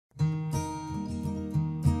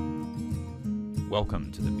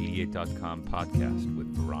Welcome to the Mediate.com podcast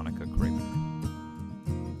with Veronica Kramer.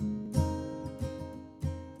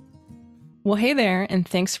 Well, hey there, and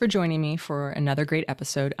thanks for joining me for another great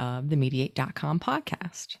episode of the Mediate.com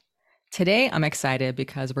podcast. Today, I'm excited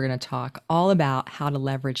because we're going to talk all about how to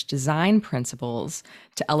leverage design principles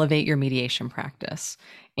to elevate your mediation practice.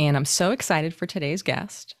 And I'm so excited for today's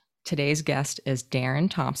guest. Today's guest is Darin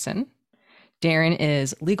Thompson. Darin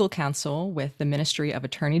is legal counsel with the Ministry of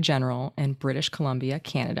Attorney General in British Columbia,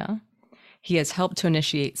 Canada. He has helped to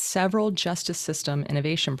initiate several justice system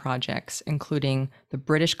innovation projects, including the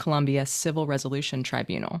British Columbia Civil Resolution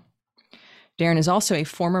Tribunal. Darin is also a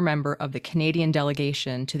former member of the Canadian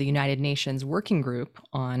delegation to the United Nations Working Group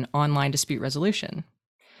on Online Dispute Resolution.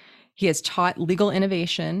 He has taught legal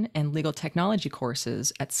innovation and legal technology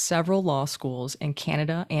courses at several law schools in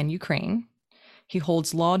Canada and Ukraine. He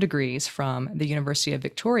holds law degrees from the University of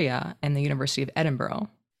Victoria and the University of Edinburgh.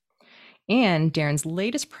 And Darin's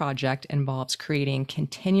latest project involves creating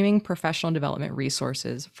continuing professional development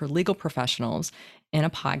resources for legal professionals in a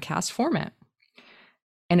podcast format.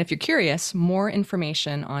 And if you're curious, more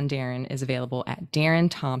information on Darin is available at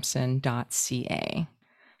darinthompson.ca.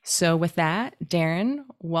 So with that, Darin,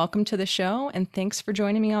 welcome to the show, and thanks for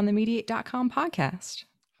joining me on the Mediate.com podcast.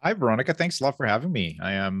 Hi, Veronica. Thanks a lot for having me.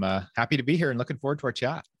 I am happy to be here and looking forward to our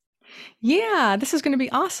chat. Yeah, this is going to be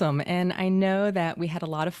awesome. And I know that we had a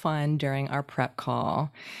lot of fun during our prep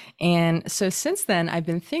call. And so since then, I've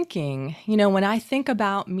been thinking, when I think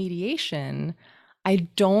about mediation, I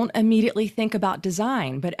don't immediately think about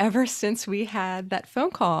design, but ever since we had that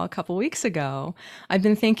phone call a couple weeks ago, I've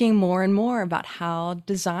been thinking more and more about how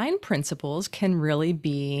design principles can really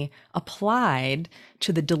be applied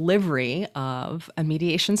to the delivery of a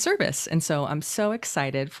mediation service. And so I'm so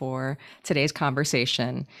excited for today's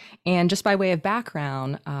conversation. And just by way of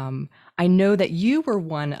background, I know that you were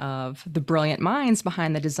one of the brilliant minds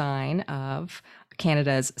behind the design of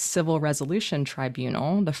Canada's Civil Resolution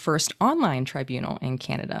Tribunal, the first online tribunal in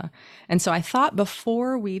Canada. And so I thought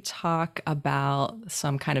before we talk about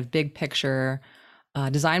some kind of big picture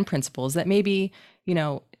design principles that maybe,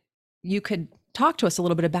 you could talk to us a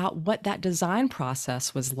little bit about what that design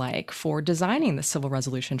process was like for designing the Civil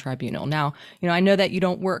Resolution Tribunal. Now, I know that you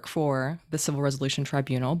don't work for the Civil Resolution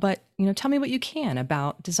Tribunal, but, tell me what you can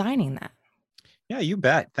about designing that. Yeah, you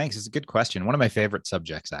bet. Thanks. It's a good question. One of my favorite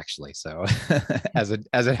subjects, actually. So as it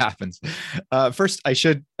happens, first, I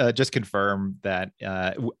should just confirm that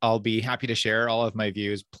I'll be happy to share all of my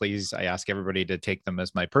views. Please, I ask everybody to take them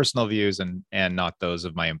as my personal views and not those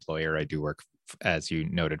of my employer. I do work, as you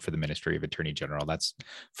noted, for the Ministry of Attorney General. That's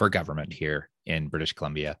for government here in British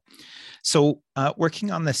Columbia. So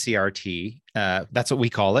working on the CRT, that's what we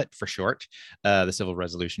call it for short, the Civil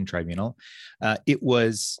Resolution Tribunal, it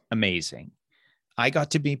was amazing. I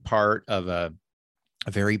got to be part of a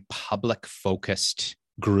very public-focused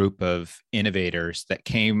group of innovators that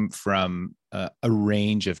came from a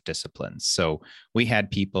range of disciplines. So we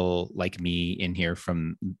had people like me in here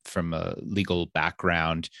from a legal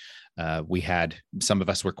background. We had some of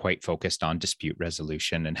us were quite focused on dispute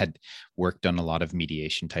resolution and had worked on a lot of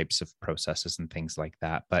mediation types of processes and things like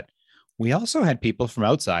that. But we also had people from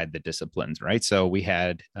outside the disciplines, right? So we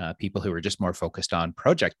had people who were just more focused on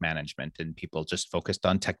project management and people just focused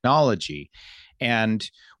on technology. And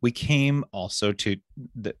we came also to,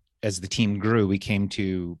 as the team grew, we came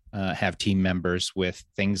to have team members with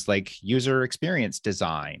things like user experience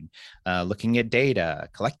design, looking at data,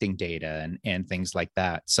 collecting data, and things like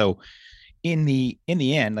that. So in the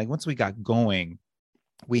end, like once we got going,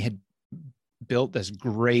 we had built this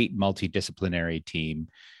great multidisciplinary team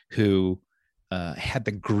who had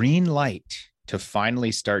the green light to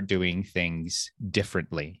finally start doing things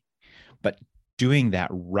differently, but doing that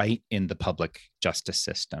right in the public justice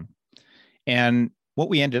system. And what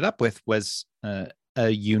we ended up with was a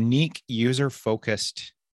unique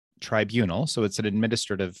user-focused tribunal. So it's an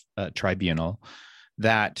administrative tribunal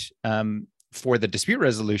that for the dispute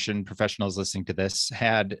resolution professionals listening to this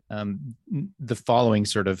had the following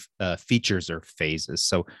sort of features or phases.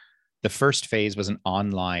 So the first phase was an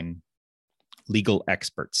online legal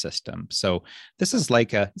expert system. So this is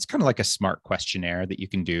it's kind of like a smart questionnaire that you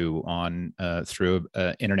can do on through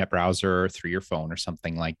an internet browser or through your phone or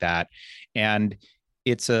something like that. And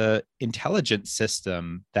it's a intelligent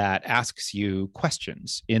system that asks you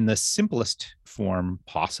questions in the simplest form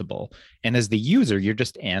possible. And as the user, you're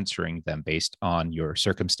just answering them based on your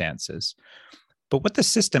circumstances. But what the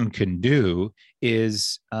system can do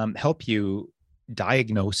is help you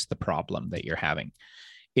diagnose the problem that you're having.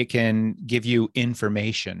 It can give you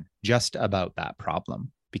information just about that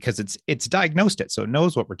problem because it's diagnosed it, so it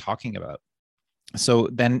knows what we're talking about. So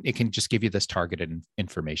then it can just give you this targeted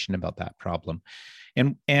information about that problem.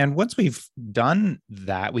 And once we've done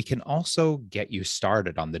that, we can also get you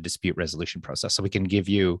started on the dispute resolution process. So we can give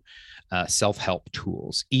you self-help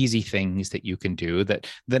tools, easy things that you can do that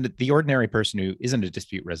then the ordinary person who isn't a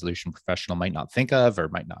dispute resolution professional might not think of or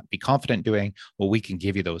might not be confident doing. Well, we can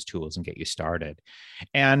give you those tools and get you started.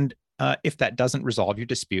 And if that doesn't resolve your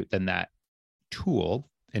dispute, then that tool,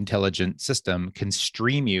 intelligent system, can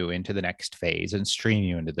stream you into the next phase and stream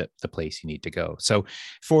you into the place you need to go. So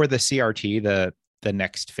for the CRT, the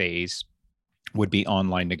next phase would be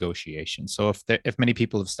online negotiation. So if many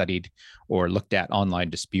people have studied or looked at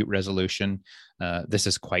online dispute resolution, this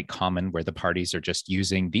is quite common, where the parties are just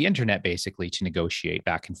using the internet basically to negotiate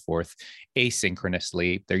back and forth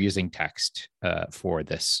asynchronously. They're using text for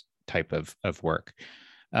this type of work.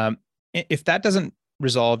 If that doesn't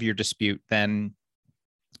resolve your dispute, then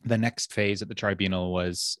the next phase at the tribunal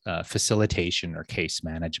was facilitation or case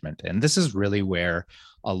management. And this is really where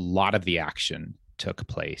a lot of the action took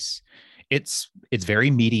place. It's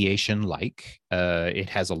very mediation like. It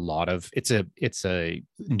has a lot of, it's a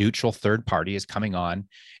neutral third party is coming on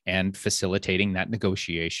and facilitating that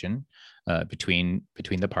negotiation between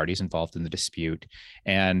the parties involved in the dispute,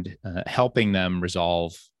 and helping them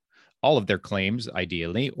resolve all of their claims,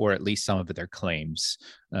 ideally, or at least some of their claims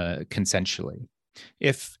consensually.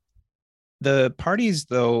 If the parties,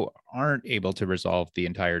 though, aren't able to resolve the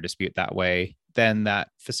entire dispute that way, then that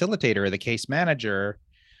facilitator or the case manager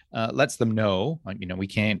lets them know, we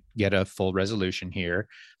can't get a full resolution here.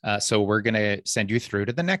 So we're going to send you through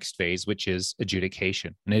to the next phase, which is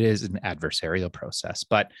adjudication. And it is an adversarial process.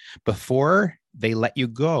 But before they let you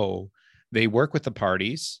go, they work with the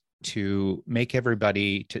parties to make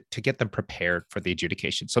everybody, to get them prepared for the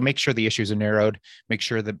adjudication. So make sure the issues are narrowed, make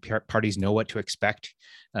sure the parties know what to expect,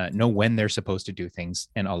 know when they're supposed to do things,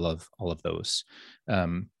 and all of those.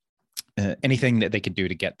 Anything that they can do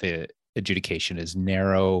to get the adjudication as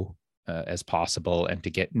narrow as possible, and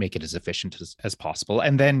to make it as efficient as possible.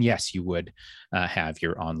 And then, yes, you would have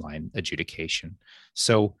your online adjudication.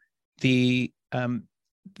 So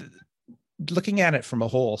looking at it from a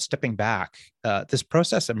whole, stepping back, this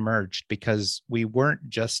process emerged because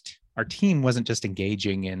our team wasn't just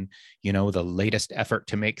engaging in, the latest effort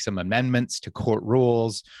to make some amendments to court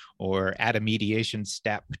rules or add a mediation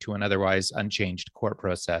step to an otherwise unchanged court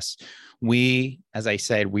process. We, as I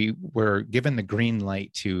said, we were given the green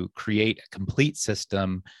light to create a complete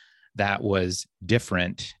system that was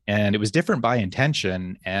different, and it was different by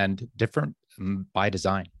intention and different by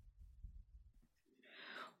design.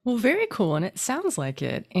 Well, very cool. And it sounds like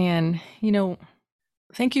it. And,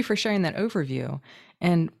 thank you for sharing that overview.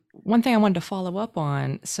 And one thing I wanted to follow up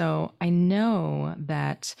on. So I know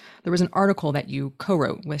that there was an article that you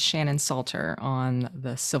co-wrote with Shannon Salter on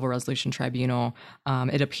the Civil Resolution Tribunal.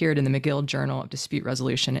 It appeared in the McGill Journal of Dispute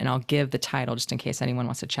Resolution, and I'll give the title just in case anyone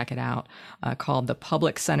wants to check it out, called The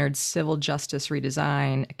Public-Centered Civil Justice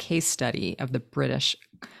Redesign, a Case Study of the British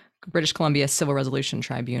Columbia Civil Resolution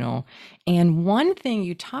Tribunal. And one thing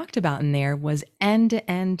you talked about in there was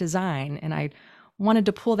end-to-end design. And I wanted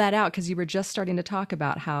to pull that out because you were just starting to talk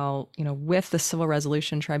about how, with the Civil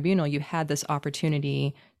Resolution Tribunal, you had this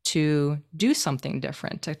opportunity to do something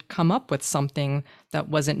different, to come up with something that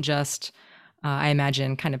wasn't just, I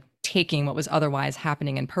imagine, kind of taking what was otherwise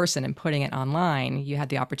happening in person and putting it online. You had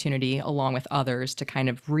the opportunity, along with others, to kind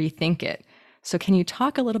of rethink it. So can you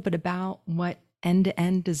talk a little bit about what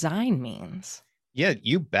end-to-end design means? Yeah,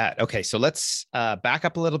 you bet. Okay, so let's back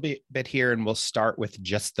up a little bit here, and we'll start with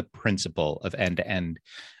just the principle of end-to-end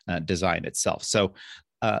design itself. So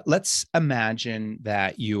let's imagine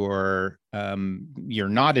that you're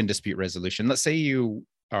not in dispute resolution. Let's say you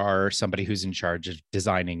are somebody who's in charge of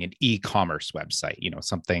designing an e-commerce website,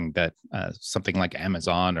 something that something like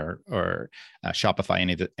Amazon or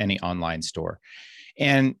Shopify, any online store.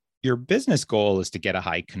 And your business goal is to get a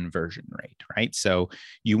high conversion rate, right? So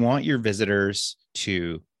you want your visitors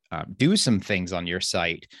to do some things on your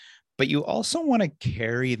site, but you also want to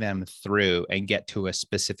carry them through and get to a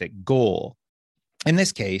specific goal. In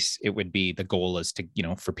this case, it would be the goal is to,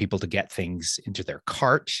 for people to get things into their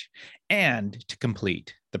cart and to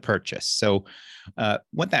complete the purchase. So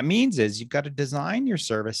what that means is you've got to design your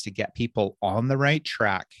service to get people on the right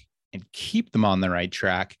track and keep them on the right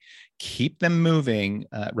track, keep them moving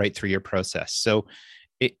right through your process. So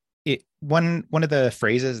one of the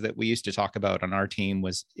phrases that we used to talk about on our team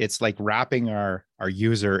was, it's like wrapping our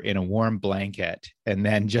user in a warm blanket and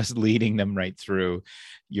then just leading them right through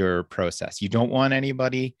your process. You don't want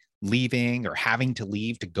anybody leaving or having to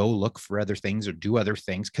leave to go look for other things or do other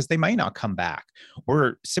things because they might not come back.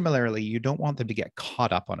 Or similarly, you don't want them to get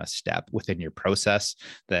caught up on a step within your process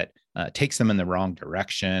that takes them in the wrong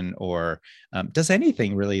direction or does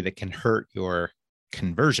anything really that can hurt your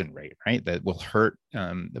conversion rate, right? That will hurt,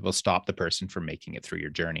 that will stop the person from making it through your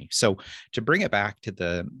journey. So to bring it back to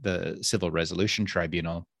the Civil Resolution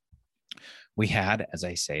Tribunal, we had, as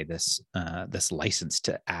I say, this license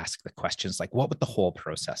to ask the questions like, what would the whole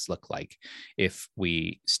process look like if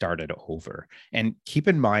we started over? And keep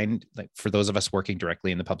in mind, like for those of us working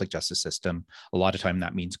directly in the public justice system, a lot of time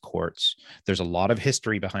that means courts. There's a lot of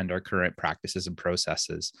history behind our current practices and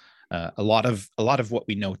processes. A lot of what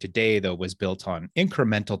we know today, though, was built on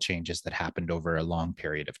incremental changes that happened over a long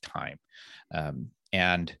period of time,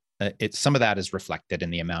 and some of that is reflected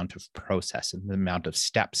in the amount of process and the amount of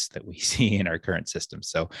steps that we see in our current system.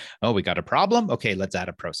 So, we got a problem. Okay, let's add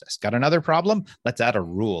a process. Got another problem? Let's add a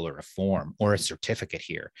rule or a form or a certificate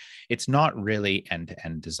here. It's not really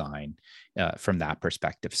end-to-end design from that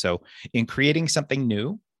perspective. So in creating something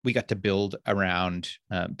new, we got to build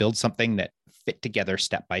something that fit together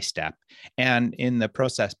step by step. And in the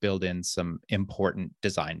process, build in some important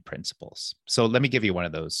design principles. So let me give you one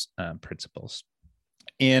of those principles.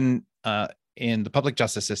 In the public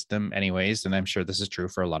justice system anyways, and I'm sure this is true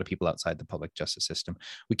for a lot of people outside the public justice system,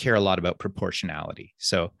 we care a lot about proportionality.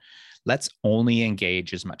 So let's only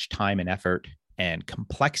engage as much time and effort and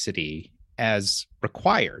complexity as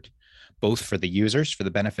required, both for the users, for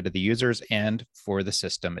the benefit of the users, and for the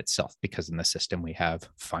system itself, because in the system we have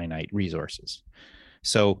finite resources.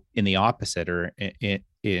 So in the opposite, or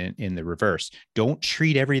in the reverse, don't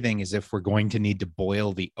treat everything as if we're going to need to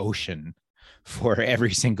boil the ocean for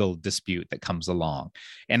every single dispute that comes along.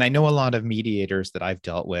 And I know a lot of mediators that I've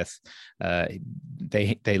dealt with,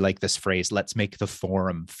 they like this phrase, let's make the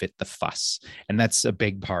forum fit the fuss. And that's a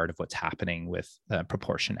big part of what's happening with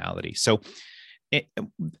proportionality. So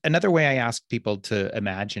another way I ask people to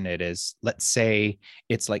imagine it is, let's say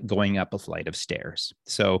it's like going up a flight of stairs.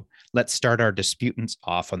 So let's start our disputants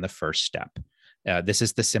off on the first step. This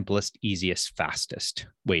is the simplest, easiest, fastest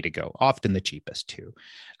way to go, often the cheapest too.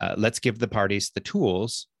 Let's give the parties the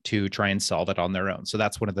tools to try and solve it on their own. So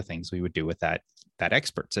that's one of the things we would do with that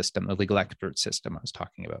expert system, the legal expert system I was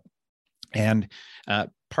talking about. And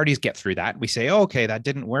parties get through that. We say, oh, okay, that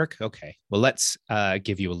didn't work. Okay, well, let's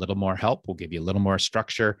give you a little more help. We'll give you a little more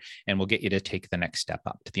structure, and we'll get you to take the next step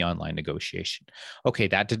up to the online negotiation. Okay,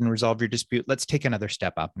 that didn't resolve your dispute. Let's take another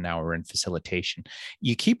step up. Now we're in facilitation.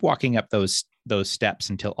 You keep walking up those steps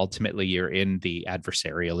until ultimately you're in the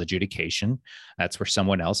adversarial adjudication. That's where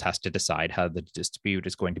someone else has to decide how the dispute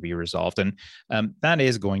is going to be resolved. And that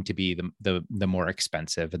is going to be the more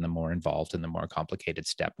expensive and the more involved and the more complicated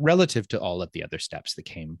step relative to all of the other steps that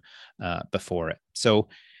came before it. So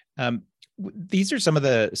these are some of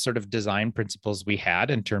the sort of design principles we had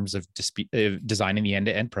in terms of designing the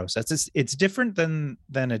end-to-end process. It's different than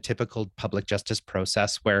a typical public justice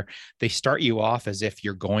process where they start you off as if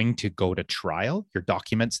you're going to go to trial. Your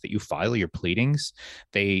documents that you file, your pleadings,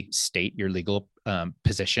 they state your legal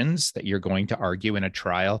positions that you're going to argue in a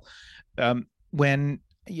trial. When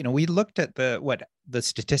we looked at what the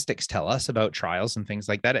statistics tell us about trials and things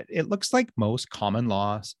like that, it looks like most common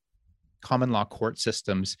law court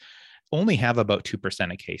systems only have about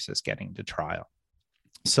 2% of cases getting to trial.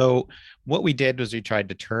 So what we did was we tried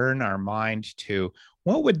to turn our mind to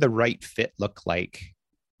what would the right fit look like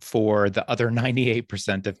for the other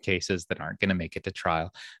 98% of cases that aren't going to make it to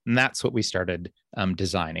trial. And that's what we started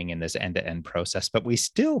designing in this end-to-end process. But we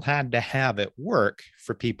still had to have it work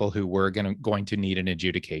for people who were going to need an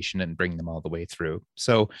adjudication and bring them all the way through.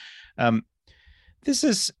 So this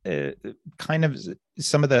is kind of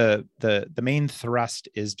some of the main thrust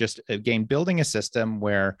is just, again, building a system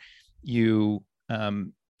where you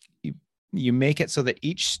make it so that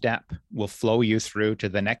each step will flow you through to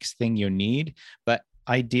the next thing you need, but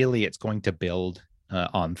ideally it's going to build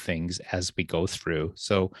on things as we go through.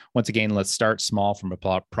 So once again, let's start small from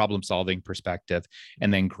a problem solving perspective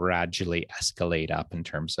and then gradually escalate up in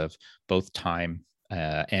terms of both time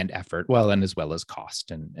and effort, and as well as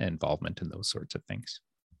cost and involvement and those sorts of things.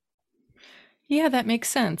 Yeah, that makes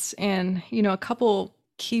sense. And, a couple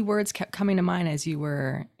key words kept coming to mind as you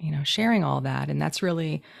were, sharing all that. And that's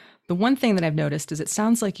really the one thing that I've noticed is it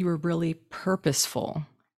sounds like you were really purposeful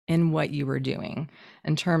in what you were doing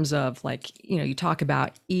in terms of you talk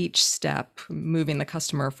about each step, moving the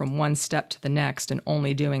customer from one step to the next and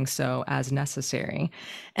only doing so as necessary.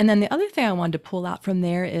 And then the other thing I wanted to pull out from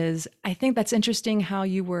there is I think that's interesting how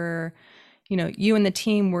you were, you and the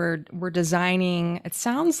team were designing, it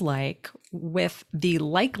sounds like, with the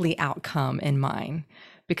likely outcome in mind.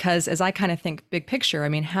 Because as I kind of think big picture, I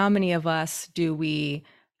mean, how many times do we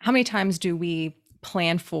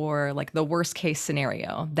plan for like the worst case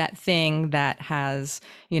scenario, that thing that has,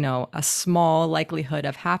 a small likelihood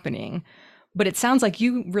of happening? But it sounds like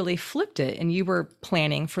you really flipped it and you were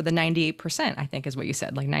planning for the 98%, I think is what you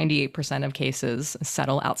said. Like 98% of cases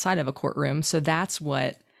settle outside of a courtroom. So that's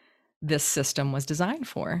what this system was designed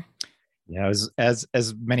for. Yeah,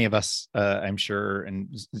 as many of us, I'm sure, and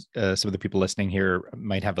some of the people listening here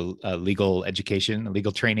might have a legal education, a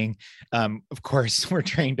legal training. Of course, we're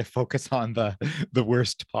trained to focus on the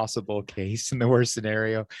worst possible case and the worst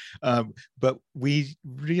scenario. But we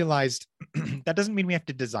realized that doesn't mean we have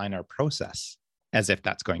to design our process as if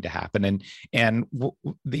that's going to happen. And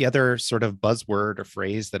the other sort of buzzword or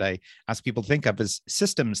phrase that I ask people to think of is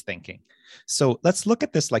systems thinking. So let's look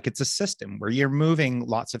at this like it's a system where you're moving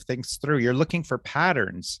lots of things through. You're looking for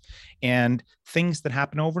patterns and things that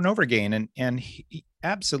happen over and over again. And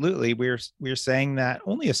absolutely, we're saying that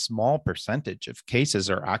only a small percentage of cases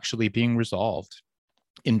are actually being resolved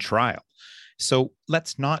in trial. So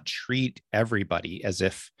let's not treat everybody as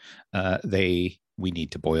if we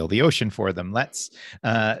need to boil the ocean for them. Let's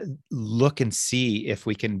look and see if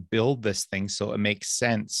we can build this thing so it makes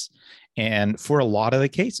sense. And for a lot of the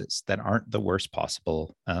cases that aren't the worst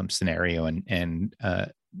possible scenario and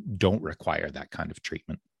don't require that kind of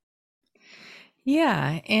treatment.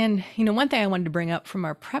 Yeah. And, one thing I wanted to bring up from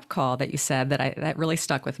our prep call that you said that really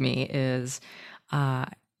stuck with me is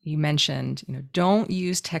you mentioned, don't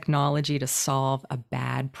use technology to solve a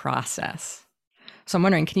bad process. So I'm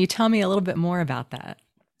wondering, can you tell me a little bit more about that?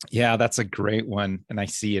 Yeah, that's a great one. And I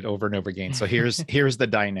see it over and over again. So here's the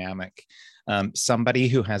dynamic. Somebody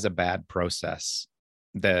who has a bad process,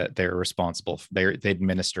 they're responsible. They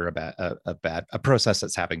administer a process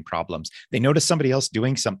that's having problems. They notice somebody else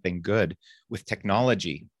doing something good with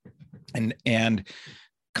technology and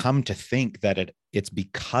come to think that it's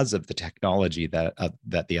because of the technology that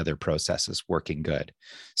the other process is working good.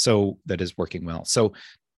 So that is working well. So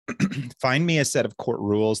find me a set of court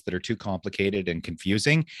rules that are too complicated and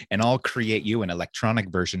confusing, and I'll create you an electronic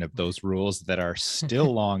version of those rules that are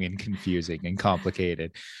still long and confusing and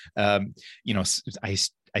complicated.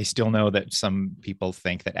 I still know that some people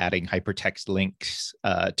think that adding hypertext links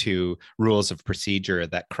to rules of procedure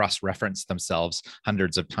that cross-reference themselves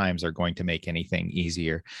hundreds of times are going to make anything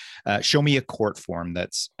easier. Show me a court form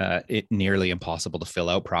that's nearly impossible to fill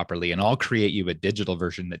out properly, and I'll create you a digital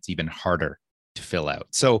version that's even harder to fill out.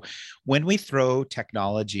 So when we throw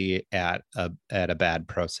technology at a bad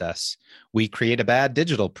process, we create a bad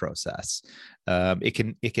digital process.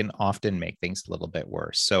 It can often make things a little bit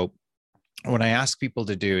worse. So what I ask people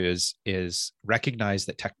to do is recognize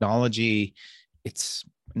that technology, it's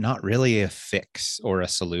not really a fix or a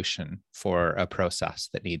solution for a process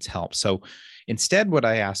that needs help. So instead, what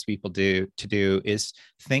I ask people to do is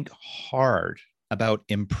think hard about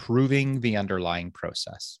improving the underlying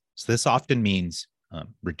process. So this often means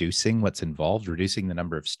reducing what's involved, reducing the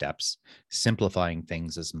number of steps, simplifying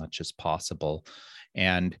things as much as possible,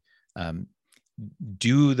 and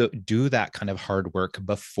do that kind of hard work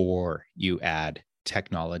before you add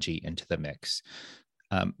technology into the mix.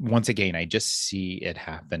 Once again, I just see it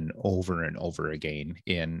happen over and over again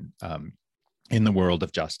in the world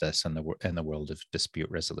of justice and the world of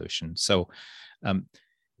dispute resolution. So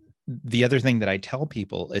the other thing that I tell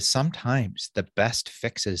people is sometimes the best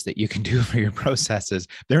fixes that you can do for your processes,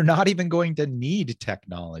 they're not even going to need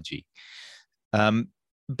technology.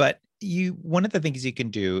 But one of the things you can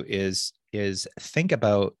do is think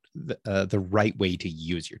about the right way to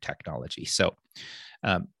use your technology. So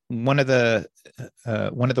one of the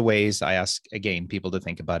ways I ask again people to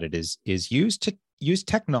think about it is use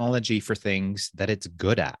technology for things that it's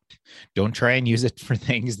good at. Don't try and use it for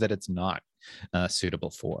things that it's not suitable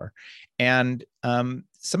for. And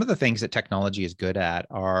some of the things that technology is good at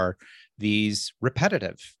are these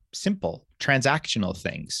repetitive, simple, transactional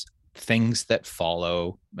things that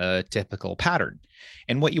follow a typical pattern.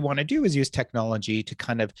 And what you want to do is use technology to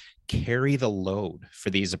kind of carry the load for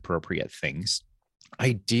these appropriate things.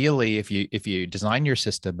 Ideally, if you design your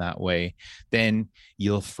system that way, then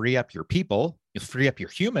you'll free up your people, you'll free up your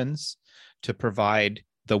humans to provide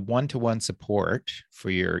the one-to-one support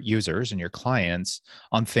for your users and your clients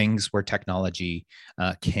on things where technology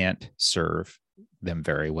can't serve them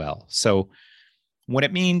very well. So what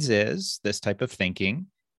it means is this type of thinking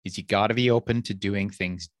is you got to be open to doing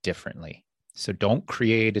things differently. So don't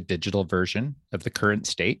create a digital version of the current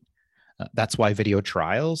state. That's why video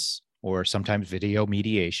trials or sometimes video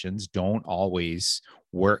mediations don't always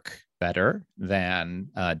work better than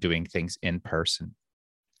doing things in person.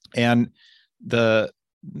 And the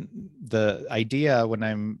the idea when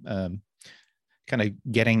I'm kind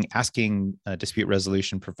of asking dispute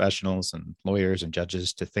resolution professionals and lawyers and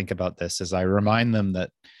judges to think about this is I remind them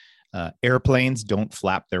that airplanes don't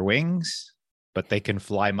flap their wings, but they can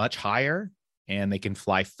fly much higher and they can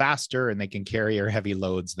fly faster and they can carry heavy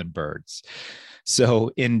loads than birds.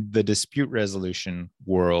 So in the dispute resolution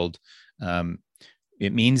world,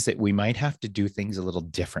 it means that we might have to do things a little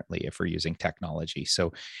differently if we're using technology.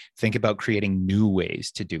 So think about creating new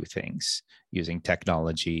ways to do things using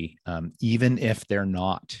technology, even if they're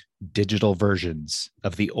not digital versions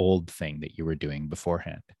of the old thing that you were doing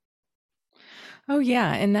beforehand. Oh,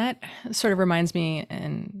 yeah. And that sort of reminds me,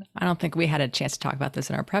 and I don't think we had a chance to talk about this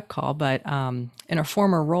in our prep call, but in a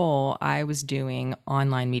former role, I was doing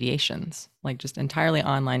online mediations, like just entirely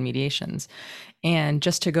online mediations. And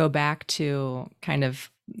just to go back to kind of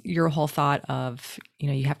your whole thought of,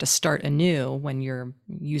 you have to start anew when you're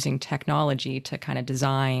using technology to kind of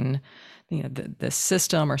design, the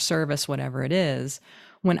system or service, whatever it is.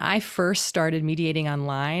 When I first started mediating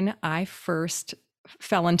online, I first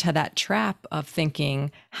fell into that trap of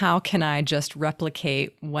thinking, how can I just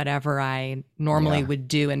replicate whatever I normally would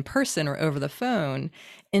do in person or over the phone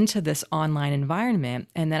into this online environment?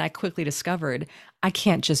 And then I quickly discovered I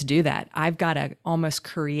can't just do that. I've got to almost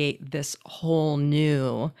create this whole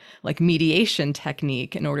new like mediation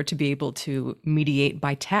technique in order to be able to mediate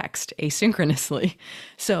by text asynchronously.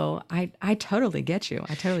 So I totally get you.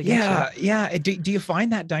 I totally get you. Yeah. Do you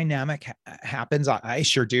find that dynamic happens? I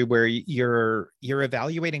sure do, where you're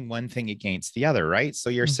evaluating one thing against the other, right?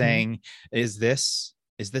 So you're saying, is this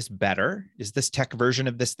better? Is this tech version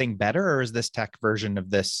of this thing better? Or is this tech version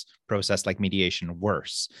of this process like mediation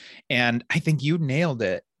worse? And I think you nailed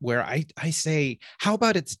it where I say, how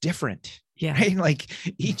about it's different? Yeah. Right? Like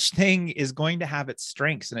each thing is going to have its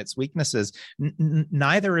strengths and its weaknesses.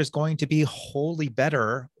 Neither is going to be wholly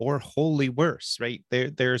better or wholly worse, right?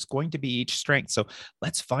 There's going to be each strength. So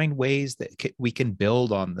let's find ways that we can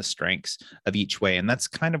build on the strengths of each way. And that's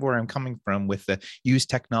kind of where I'm coming from with the use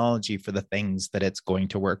technology for the things that it's going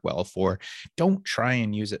to work well for. Don't try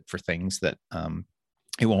and use it for things that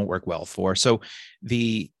it won't work well for. So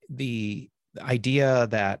the idea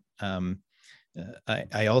that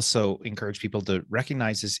I also encourage people to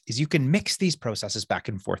recognize is you can mix these processes back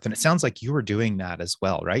and forth. And it sounds like you were doing that as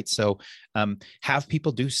well, right? So have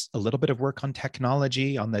people do a little bit of work on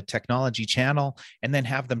technology, on the technology channel, and then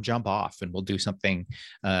have them jump off and we'll do something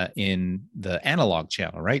in the analog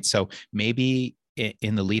channel, right? So maybe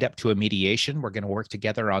in the lead up to a mediation, we're going to work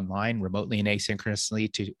together online, remotely and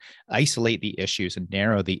asynchronously to isolate the issues and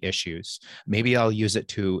narrow the issues. Maybe I'll use it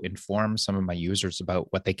to inform some of my users about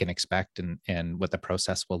what they can expect and what the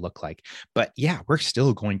process will look like. But yeah, we're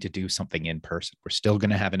still going to do something in person. We're still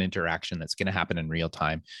going to have an interaction that's going to happen in real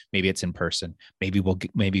time. Maybe it's in person. Maybe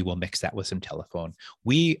we'll mix that with some telephone.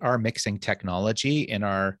 We are mixing technology in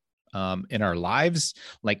our lives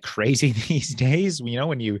like crazy these days.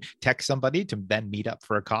 When you text somebody to then meet up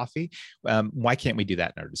for a coffee, why can't we do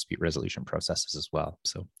that in our dispute resolution processes as well?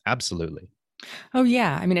 So absolutely. Oh,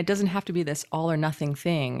 yeah. I mean, it doesn't have to be this all or nothing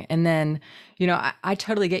thing. And then, I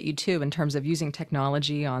totally get you too in terms of using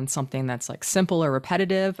technology on something that's like simple or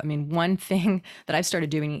repetitive. I mean, one thing that I've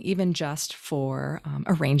started doing, even just for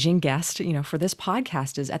arranging guests, for this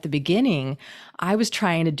podcast, is at the beginning, I was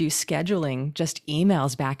trying to do scheduling, just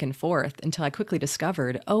emails back and forth until I quickly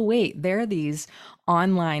discovered, oh, wait, there are these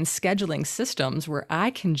online scheduling systems where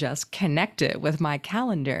I can just connect it with my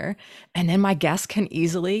calendar and then my guests can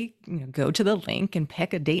easily go to the link and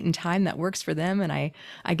pick a date and time that works for them. And I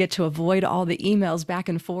get to avoid all the emails back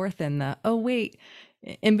and forth and oh, wait,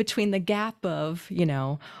 in between the gap of,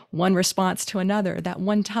 one response to another, that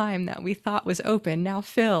one time that we thought was open now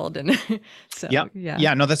filled. And so,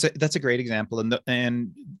 yeah, no, that's a great example.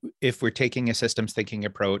 And if we're taking a systems thinking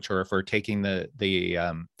approach, or if we're taking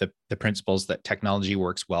the principles that technology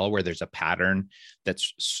works well, where there's a pattern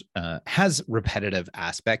that's has repetitive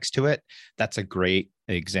aspects to it, that's a great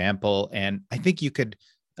example. And I think you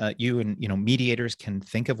and mediators can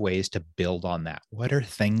think of ways to build on that. What are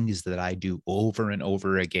things that I do over and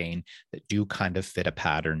over again that do kind of fit a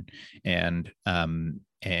pattern? And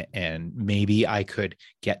maybe I could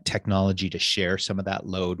get technology to share some of that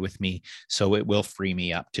load with me, so it will free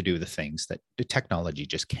me up to do the things that the technology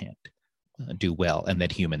just can't do well, and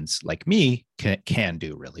that humans like me can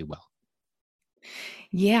do really well.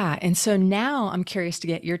 Yeah. And so now I'm curious to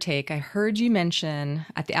get your take. I heard you mention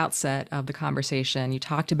at the outset of the conversation, you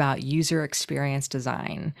talked about user experience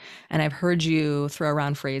design. And I've heard you throw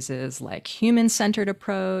around phrases like human-centered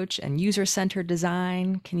approach and user-centered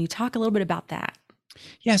design. Can you talk a little bit about that?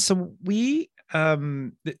 Yeah. So we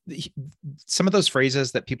Some of those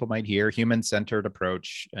phrases that people might hear: human-centered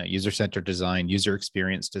approach, user-centered design, user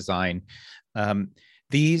experience design.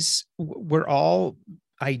 These were all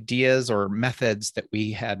ideas or methods that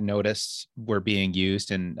we had noticed were being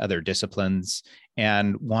used in other disciplines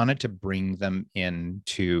and wanted to bring them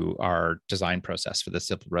into our design process for the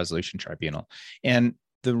Civil Resolution Tribunal. And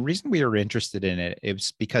the reason we were interested in it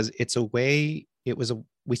is because we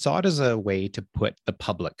saw it as a way to put the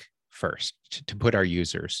public first, to put our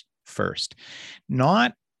users first,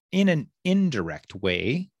 not in an indirect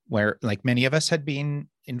way where, like, many of us had been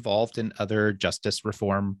involved in other justice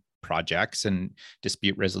reform projects and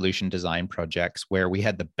dispute resolution design projects where we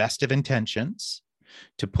had the best of intentions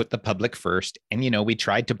to put the public first. And, we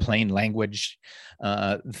tried to plain language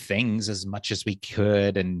things as much as we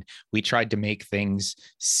could. And we tried to make things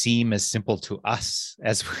seem as simple to us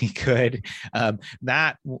as we could.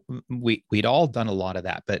 We'd all done a lot of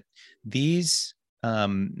that, but these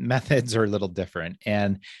methods are a little different.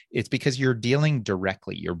 And it's because you're dealing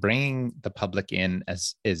directly, you're bringing the public in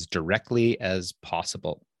as directly as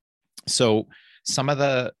possible. So some of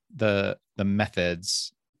the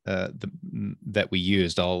methods that we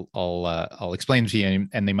used, I'll explain to you,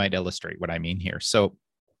 and they might illustrate what I mean here. So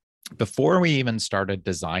before we even started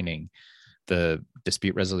designing the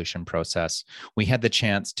dispute resolution process, we had the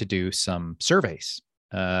chance to do some surveys,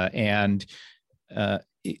 and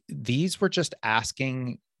these were just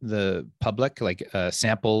asking the public, like a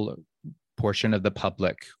sample portion of the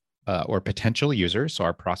public, or potential users, so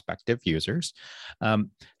our prospective users,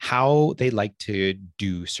 how they like to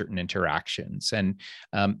do certain interactions. And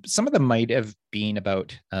some of them might have been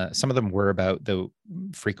about, some of them were about the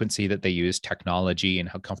frequency that they use technology and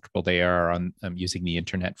how comfortable they are on using the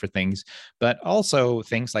internet for things, but also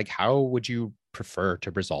things like, how would you prefer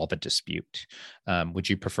to resolve a dispute? Would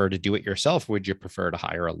you prefer to do it yourself? Would you prefer to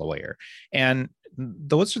hire a lawyer? And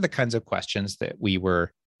those are the kinds of questions that we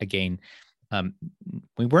were, again,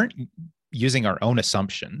 we weren't using our own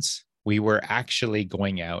assumptions. We were actually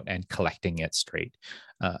going out and collecting it straight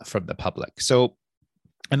from the public. So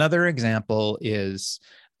another example is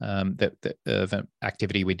that the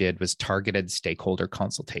activity we did was targeted stakeholder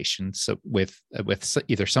consultations. So with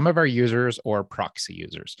either some of our users or proxy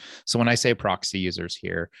users. So when I say proxy users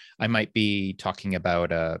here, I might be talking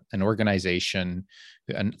about an organization,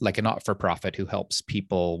 like a not-for-profit, who helps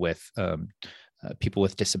people with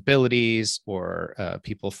disabilities, or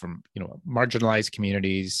people from marginalized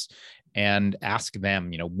communities, and ask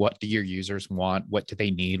them, what do your users want? What do they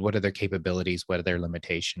need? What are their capabilities? What are their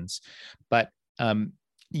limitations? But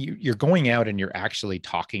you're going out and you're actually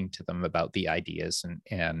talking to them about the ideas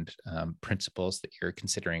and principles that you're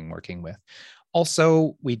considering working with.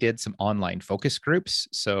 Also, we did some online focus groups.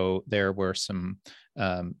 So there were some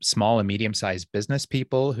small and medium-sized business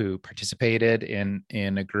people who participated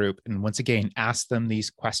in a group, and once again asked them these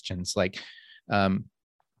questions like,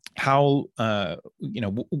 how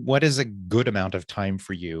what is a good amount of time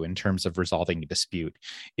for you in terms of resolving a dispute?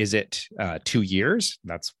 Is it 2 years?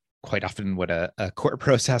 That's quite often what a court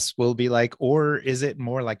process will be like. Or is it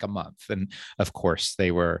more like a month? And of course,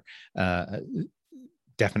 they were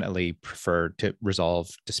definitely preferred to resolve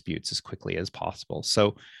disputes as quickly as possible.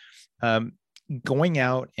 So going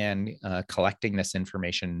out and collecting this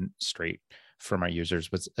information straight from our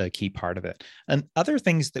users was a key part of it. And other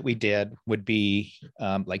things that we did would be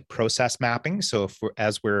like process mapping. So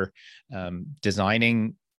as we're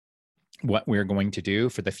designing what we're going to do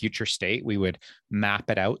for the future state, we would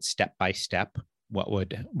map it out step by step. What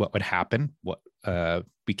would happen?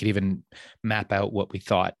 We could even map out what we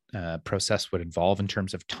thought process would involve in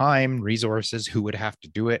terms of time, resources, who would have to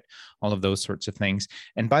do it, all of those sorts of things.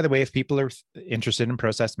 And by the way, if people are interested in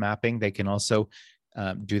process mapping, they can also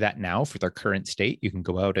do that now for their current state. You can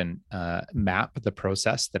go out and map the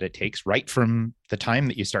process that it takes right from the time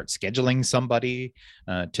that you start scheduling somebody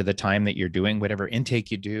to the time that you're doing whatever intake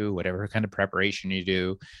you do, whatever kind of preparation you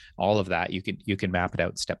do, all of that. You can map it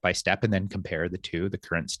out step by step and then compare the two, the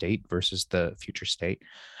current state versus the future state.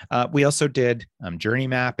 We also did journey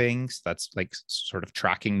mappings. That's like sort of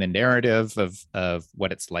tracking the narrative of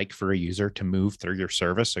what it's like for a user to move through your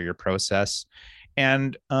service or your process.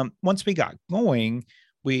 And once we got going,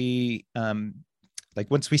 once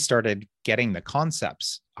we started getting the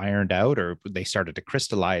concepts ironed out, or they started to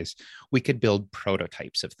crystallize, we could build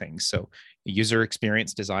prototypes of things. So user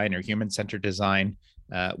experience design or human-centered design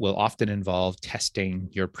will often involve testing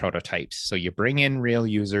your prototypes. So you bring in real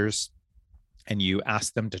users and you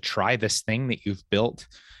ask them to try this thing that you've built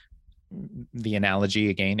the analogy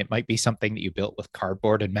again, it might be something that you built with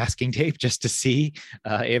cardboard and masking tape just to see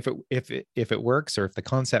if it works, or if the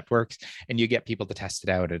concept works, and you get people to test it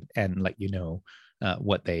out and let you know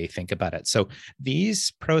what they think about it. So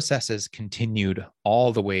these processes continued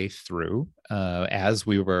all the way through as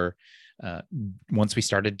we were once we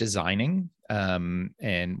started designing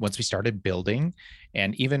and once we started building,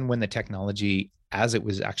 and even when the technology as it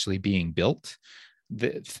was actually being built,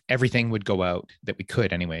 everything would go out that we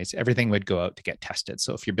could anyways, everything would go out to get tested.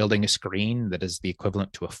 So if you're building a screen that is the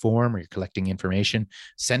equivalent to a form, or you're collecting information,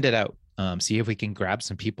 send it out. See if we can grab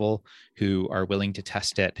some people who are willing to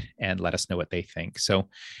test it and let us know what they think. So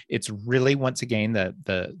it's really, once again,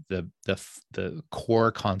 the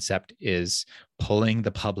core concept is pulling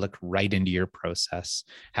the public right into your process,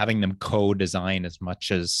 having them co-design as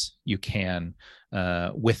much as you can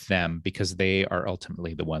with them, because they are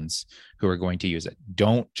ultimately the ones who are going to use it.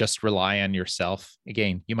 Don't just rely on yourself.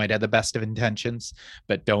 Again, you might have the best of intentions,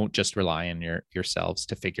 but don't just rely on yourselves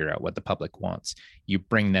to figure out what the public wants. You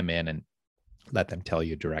bring them in and let them tell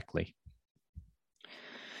you directly.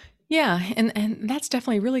 Yeah, and that's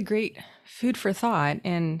definitely really great food for thought.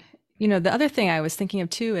 And the other thing I was thinking of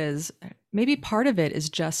too is maybe part of it is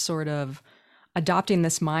just sort of adopting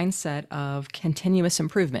this mindset of continuous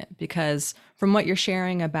improvement, because from what you're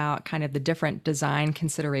sharing about kind of the different design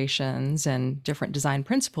considerations and different design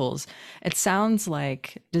principles, it sounds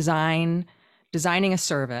like designing a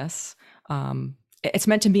service, it's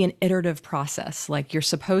meant to be an iterative process. Like you're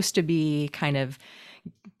supposed to be kind of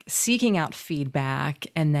seeking out feedback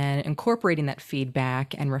and then incorporating that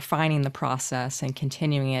feedback and refining the process and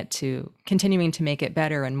continuing to make it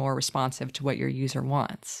better and more responsive to what your user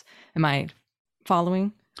wants. Am I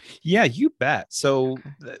following? Yeah, you bet. So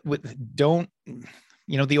don't,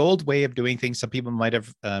 the old way of doing things, some people might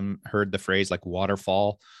have heard the phrase like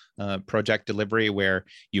waterfall project delivery, where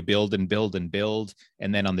you build and build and build.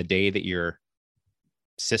 And then on the day that your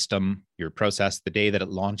system, your process, the day that it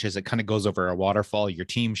launches, it kind of goes over a waterfall, your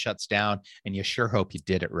team shuts down, and you sure hope you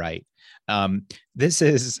did it right. This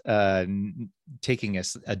is taking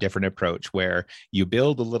a different approach, where you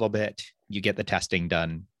build a little bit, you get the testing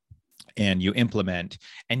done, and you implement,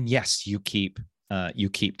 and yes, you keep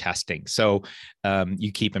testing. So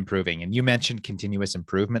you keep improving. And you mentioned continuous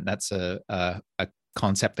improvement. That's a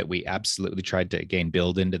concept that we absolutely tried to, again,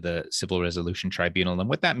 build into the Civil Resolution Tribunal. And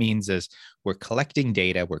what that means is we're collecting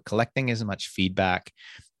data, we're collecting as much feedback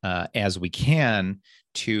as we can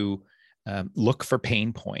to look for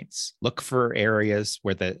pain points, look for areas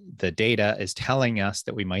where the data is telling us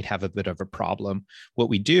that we might have a bit of a problem. What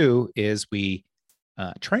we do is we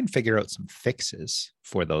try and figure out some fixes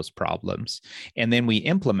for those problems, and then we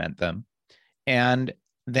implement them. And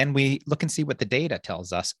then we look and see what the data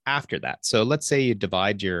tells us after that. So let's say you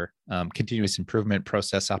divide your continuous improvement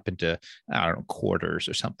process up into, I don't know, quarters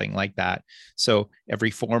or something like that. So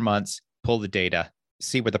every 4 months, pull the data,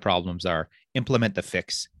 see where the problems are, implement the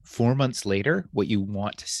fix. 4 months later, what you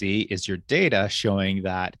want to see is your data showing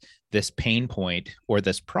that this pain point or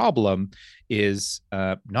this problem is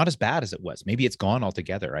not as bad as it was. Maybe it's gone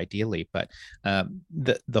altogether, ideally. But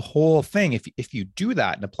the whole thing, if you do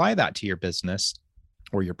that and apply that to your business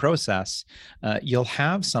or your process, you'll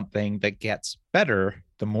have something that gets better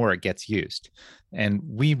the more it gets used. And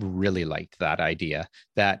we really liked that idea,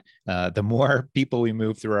 that the more people we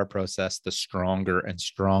move through our process, the stronger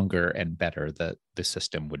and better the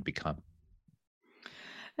system would become.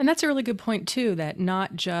 And that's a really good point too, that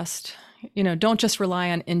not just, don't just rely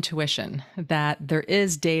on intuition, that there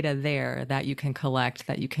is data there that you can collect,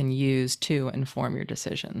 that you can use to inform your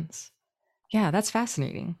decisions. Yeah, that's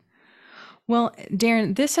fascinating. Well,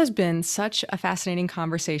 Darin, this has been such a fascinating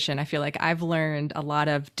conversation. I feel like I've learned a lot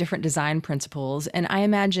of different design principles. And I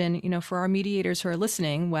imagine, for our mediators who are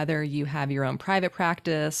listening, whether you have your own private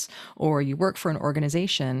practice or you work for an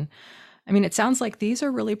organization, I mean, it sounds like these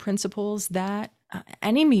are really principles that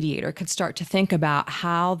any mediator could start to think about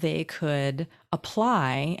how they could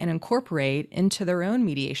apply and incorporate into their own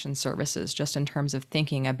mediation services, just in terms of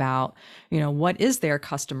thinking about, what is their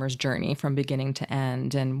customer's journey from beginning to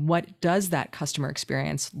end, and what does that customer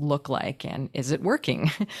experience look like, and is it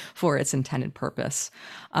working for its intended purpose?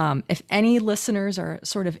 If any listeners are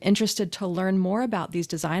sort of interested to learn more about these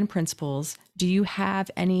design principles, do you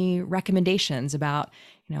have any recommendations about,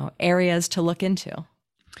 areas to look into?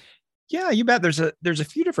 Yeah, you bet. There's a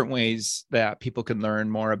few different ways that people can learn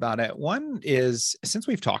more about it. One is, since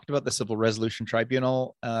we've talked about the Civil Resolution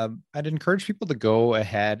Tribunal, I'd encourage people to go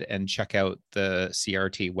ahead and check out the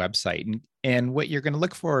CRT website. And what you're going to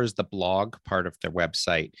look for is the blog part of their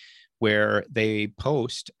website, where they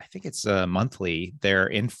post, I think it's monthly, their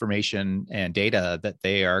information and data that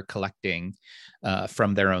they are collecting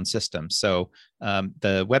from their own system. So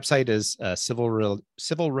the website is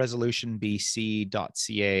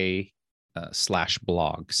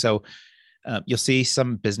civilresolutionbc.ca/blog. So you'll see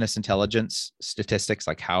some business intelligence statistics,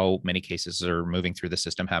 like how many cases are moving through the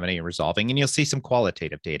system, how many are resolving, and you'll see some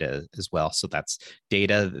qualitative data as well. So that's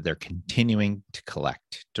data that they're continuing to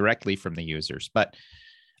collect directly from the users. But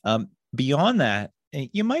beyond that,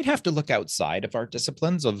 you might have to look outside of our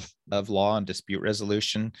disciplines of law and dispute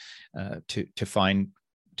resolution to find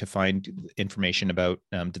information about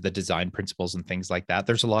the design principles and things like that.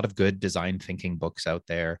 There's a lot of good design thinking books out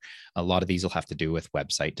there. A lot of these will have to do with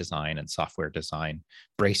website design and software design.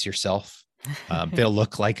 Brace yourself. They'll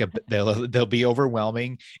look like they'll be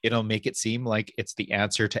overwhelming. It'll make it seem like it's the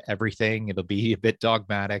answer to everything. It'll be a bit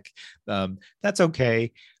dogmatic. That's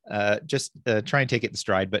okay. Just try and take it in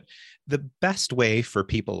stride. But the best way for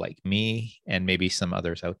people like me and maybe some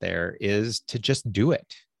others out there is to just do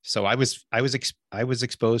it. So I was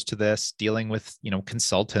exposed to this dealing with,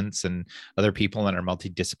 consultants and other people in our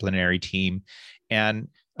multidisciplinary team. And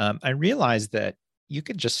I realized that you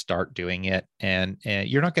could just start doing it, and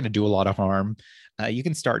you're not going to do a lot of harm. You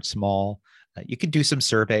can start small. You could do some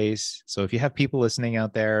surveys. So if you have people listening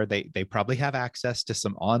out there, they probably have access to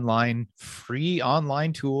some free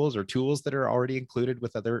online tools or tools that are already included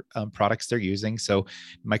with other products they're using. So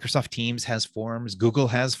Microsoft Teams has forms, Google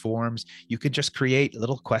has forms. You could just create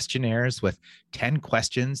little questionnaires with 10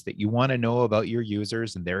 questions that you want to know about your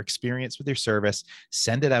users and their experience with your service.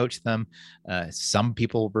 Send it out to them. Some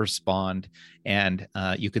people respond, and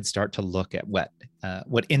you could start to look at what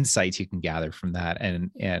insights you can gather from that,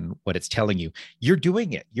 and what it's telling you. You're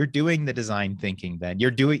doing it. You're doing the design thinking. Then you're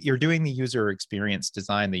doing the user experience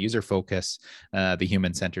design, the user focus, the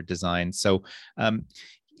human-centered design. So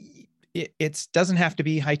it doesn't have to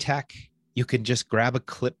be high tech. You can just grab a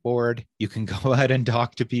clipboard. You can go out and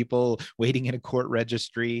talk to people waiting in a court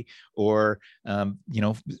registry, or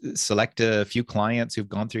select a few clients who've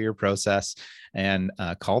gone through your process and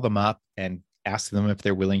call them up and ask them if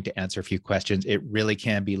they're willing to answer a few questions. It really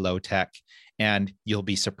can be low tech, and you'll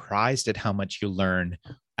be surprised at how much you learn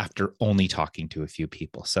after only talking to a few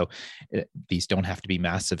people. So these don't have to be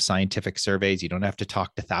massive scientific surveys. You don't have to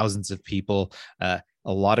talk to thousands of people. A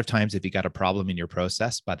lot of times, if you got a problem in your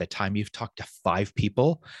process, by the time you've talked to 5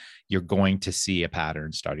 people, you're going to see a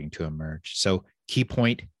pattern starting to emerge. So key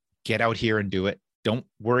point, get out here and do it. Don't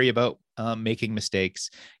worry about making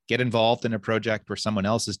mistakes. Get involved in a project where someone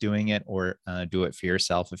else is doing it, or do it for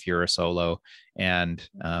yourself if you're a solo. And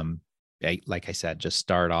like I said, just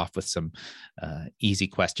start off with some easy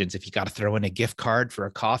questions. If you got to throw in a gift card for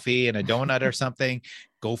a coffee and a donut or something,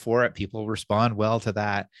 go for it. People respond well to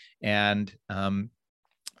that. And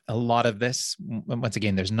a lot of this, once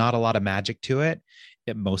again, there's not a lot of magic to it.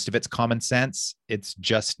 Most of it's common sense. It's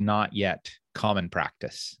just not yet common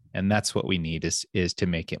practice. And that's what we need is to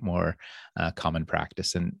make it more common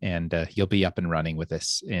practice. And you'll be up and running with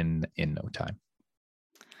this in no time.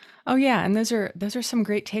 Oh yeah, and those are some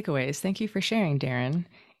great takeaways. Thank you for sharing, Darin.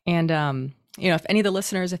 And if any of the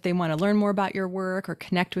listeners, if they want to learn more about your work or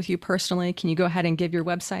connect with you personally, can you go ahead and give your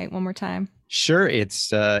website one more time? Sure. It's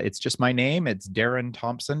just my name. It's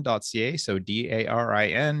darinthompson.ca. So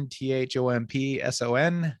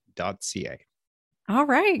DARINTHOMPSON.ca. All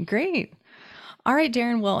right, great. All right,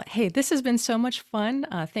 Darin. Well, hey, this has been so much fun.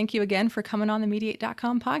 Thank you again for coming on the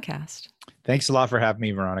Mediate.com podcast. Thanks a lot for having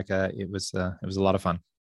me, Veronica. It was a lot of fun.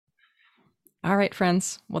 All right,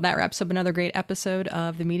 friends. Well, that wraps up another great episode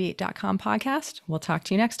of the Mediate.com podcast. We'll talk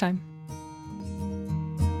to you next time.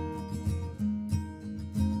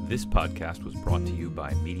 This podcast was brought to you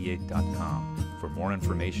by Mediate.com. For more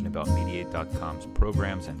information about Mediate.com's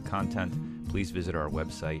programs and content, please visit our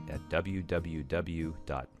website at www.mediate.com.